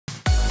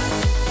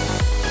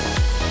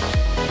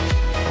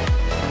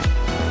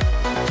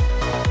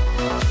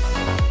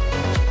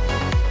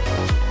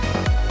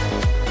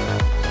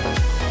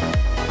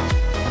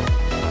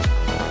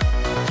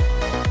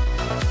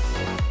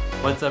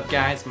What's up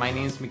guys, my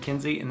name is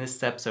Mackenzie and this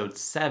is episode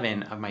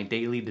 7 of my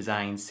daily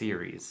design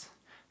series.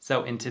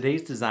 So in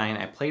today's design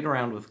I played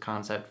around with the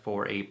concept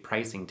for a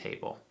pricing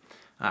table.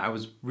 I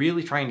was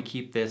really trying to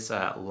keep this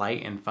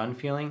light and fun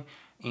feeling,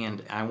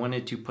 and I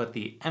wanted to put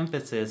the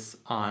emphasis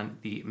on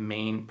the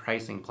main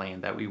pricing plan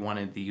that we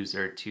wanted the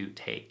user to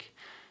take.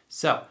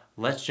 So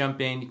let's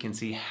jump in, you can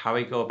see how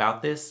I go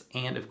about this,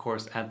 and of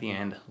course at the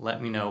end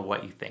let me know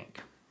what you think.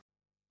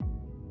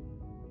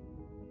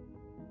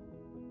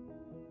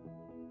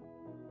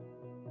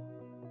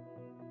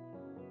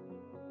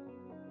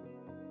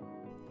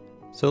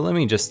 So let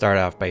me just start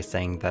off by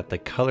saying that the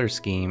color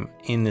scheme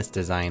in this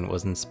design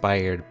was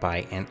inspired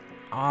by an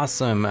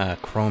awesome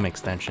Chrome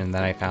extension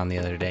that I found the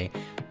other day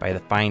by the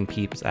fine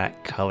peeps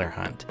at Color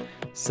Hunt.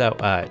 So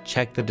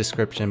check the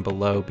description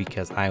below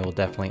because I will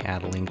definitely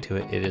add a link to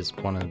it. It is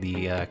one of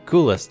the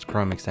coolest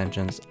Chrome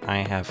extensions I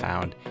have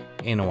found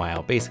in a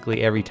while.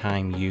 Basically every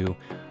time you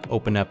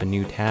open up a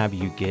new tab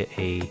you get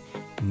a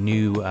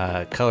new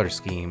color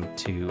scheme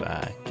to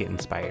get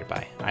inspired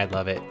by. I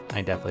love it.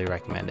 I definitely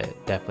recommend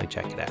it. Definitely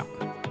check it out.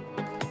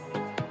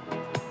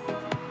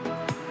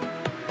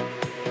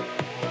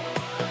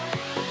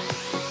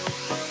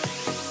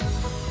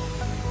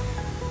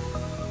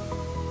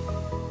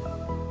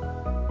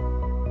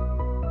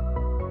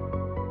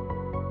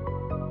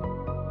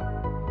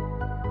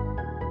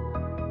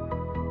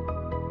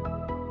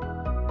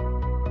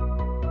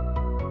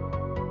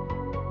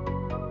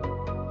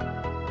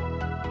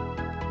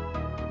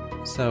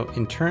 So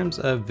in terms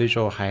of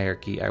visual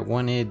hierarchy, I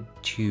wanted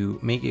to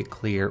make it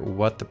clear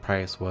what the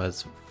price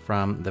was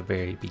from the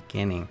very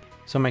beginning.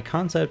 So my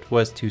concept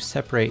was to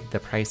separate the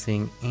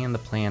pricing and the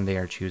plan they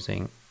are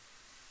choosing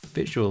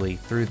visually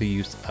through the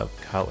use of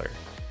color.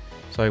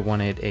 So I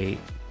wanted a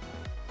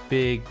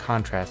big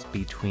contrast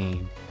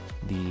between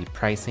the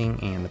pricing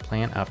and the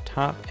plan up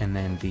top and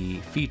then the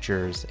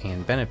features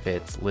and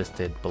benefits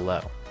listed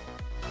below.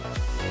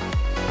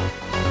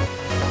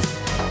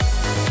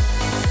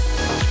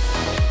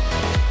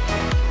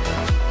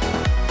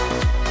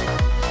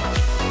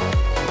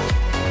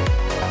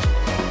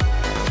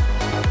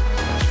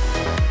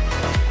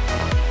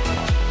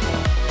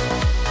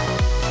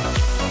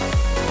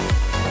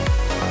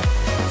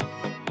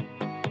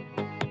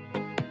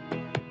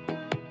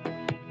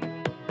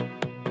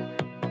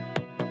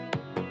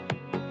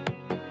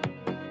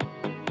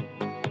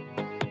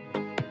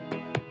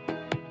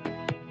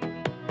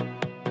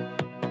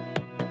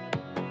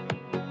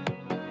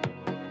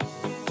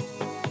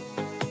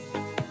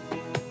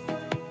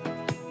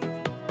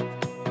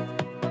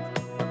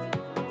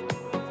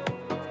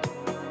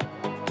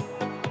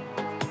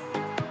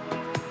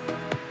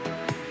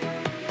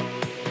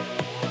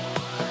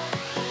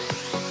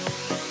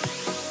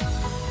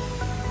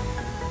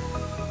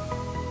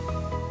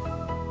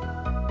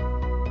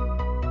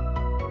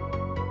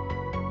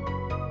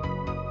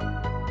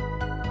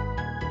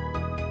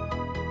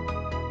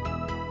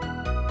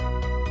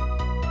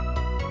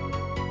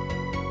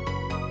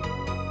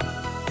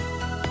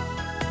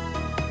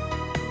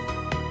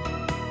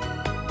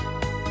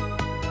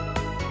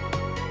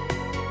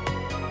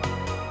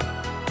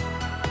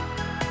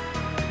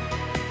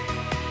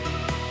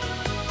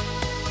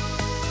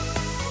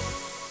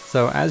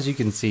 So as you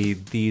can see,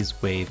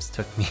 these waves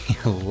took me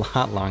a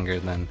lot longer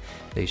than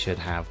they should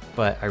have,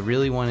 but I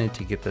really wanted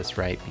to get this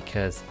right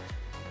because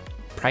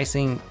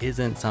pricing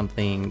isn't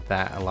something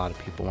that a lot of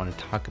people want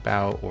to talk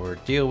about or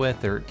deal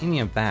with or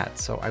any of that.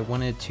 So I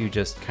wanted to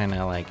just kind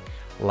of like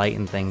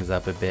lighten things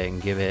up a bit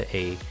and give it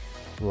a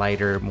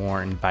lighter,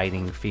 more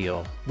inviting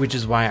feel, which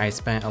is why I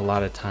spent a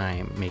lot of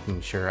time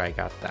making sure I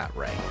got that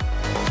right.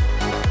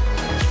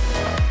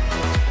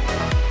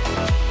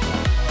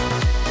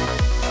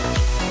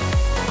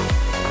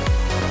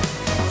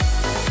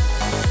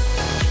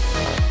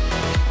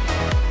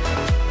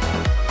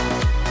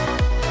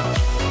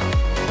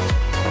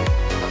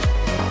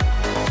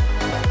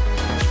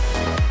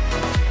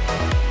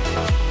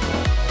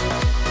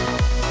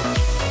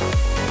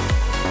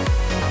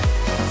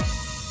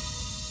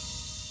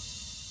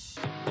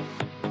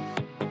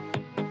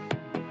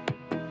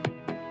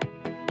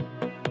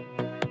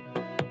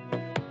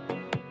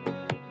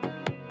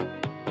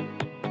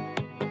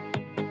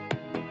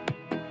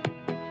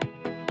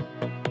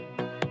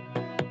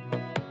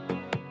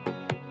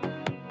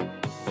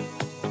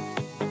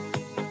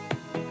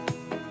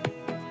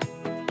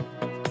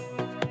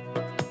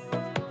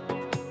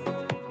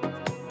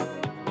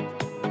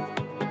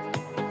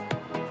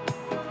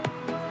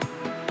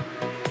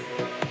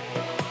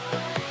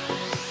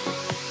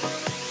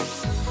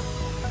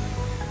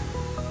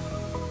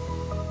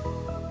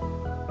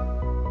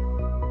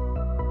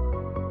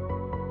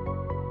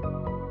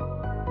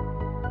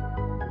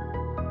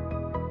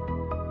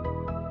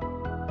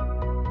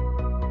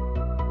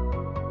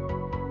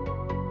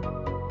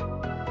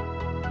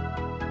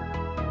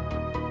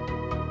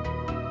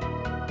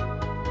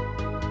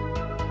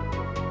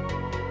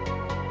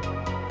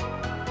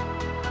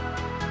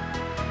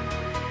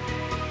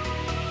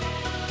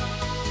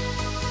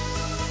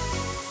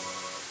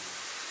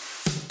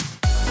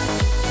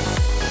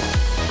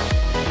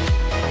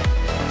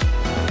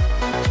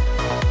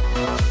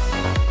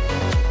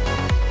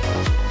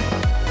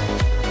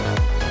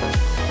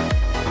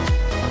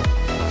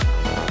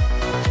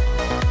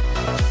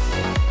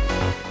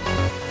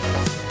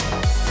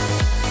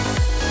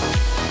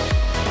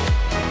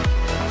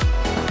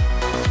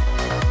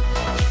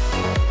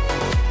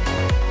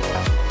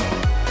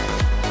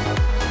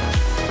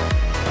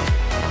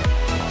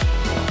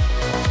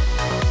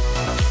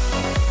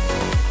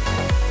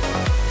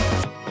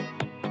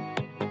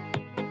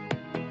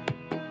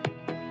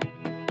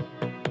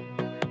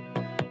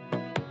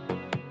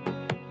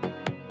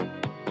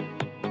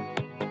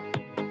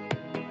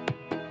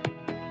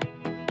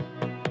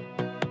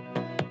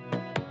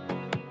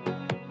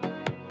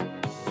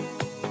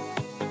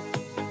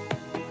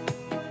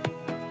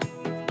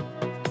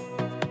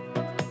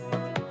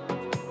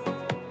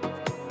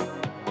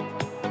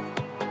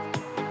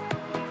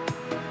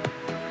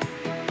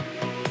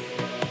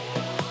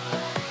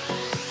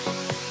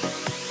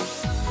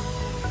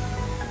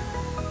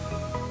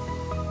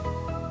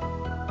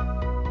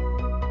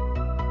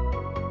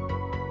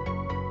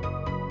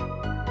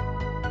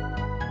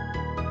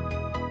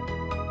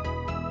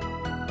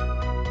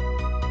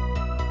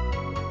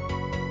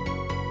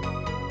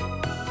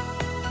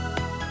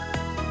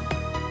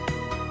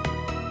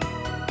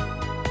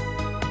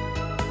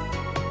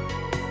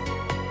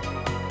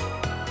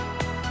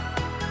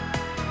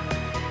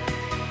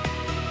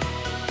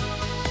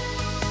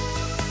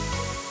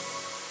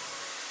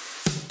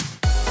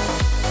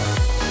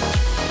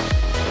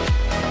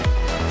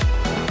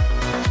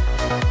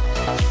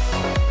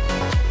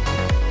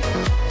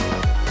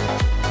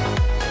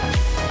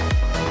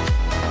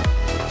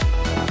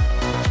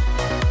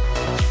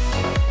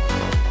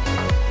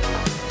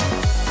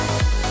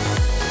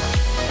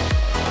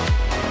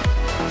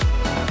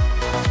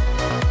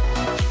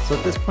 So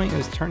at this point it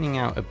was turning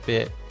out a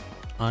bit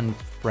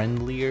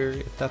unfriendlier,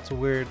 if that's a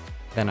word,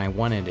 than I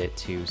wanted it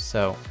to.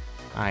 So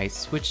I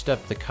switched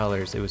up the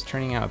colors. It was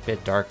turning out a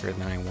bit darker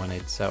than I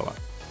wanted. So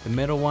the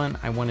middle one,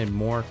 I wanted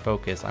more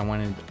focus. I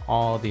wanted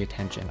all the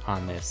attention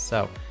on this.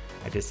 So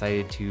I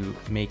decided to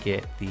make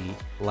it the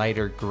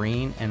lighter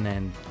green and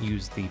then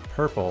use the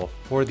purple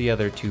for the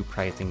other two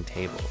pricing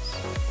tables.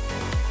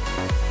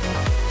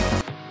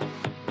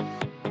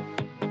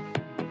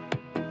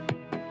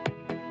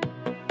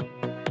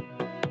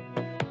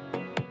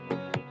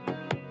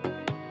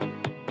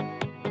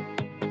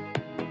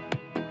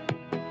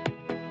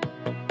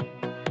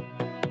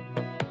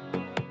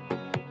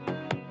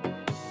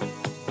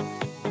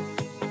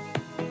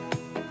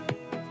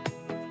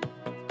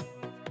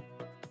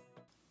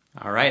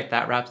 All right,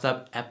 that wraps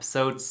up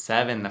episode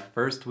 7. The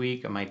first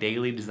week of my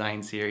daily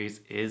design series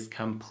is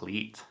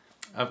complete.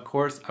 Of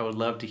course, I would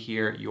love to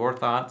hear your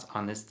thoughts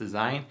on this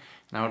design,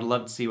 and I would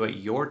love to see what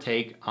your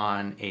take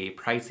on a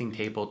pricing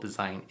table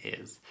design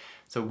is.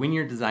 So when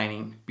you're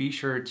designing, be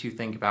sure to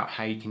think about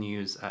how you can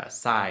use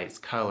size,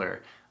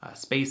 color,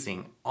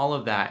 spacing, all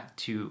of that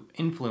to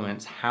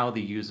influence how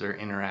the user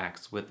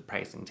interacts with the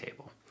pricing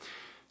table.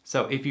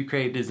 So if you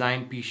create a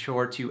design, be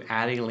sure to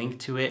add a link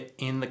to it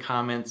in the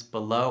comments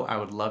below. I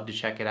would love to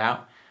check it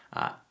out.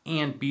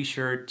 And be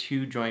sure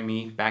to join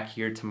me back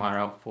here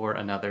tomorrow for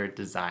another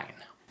design.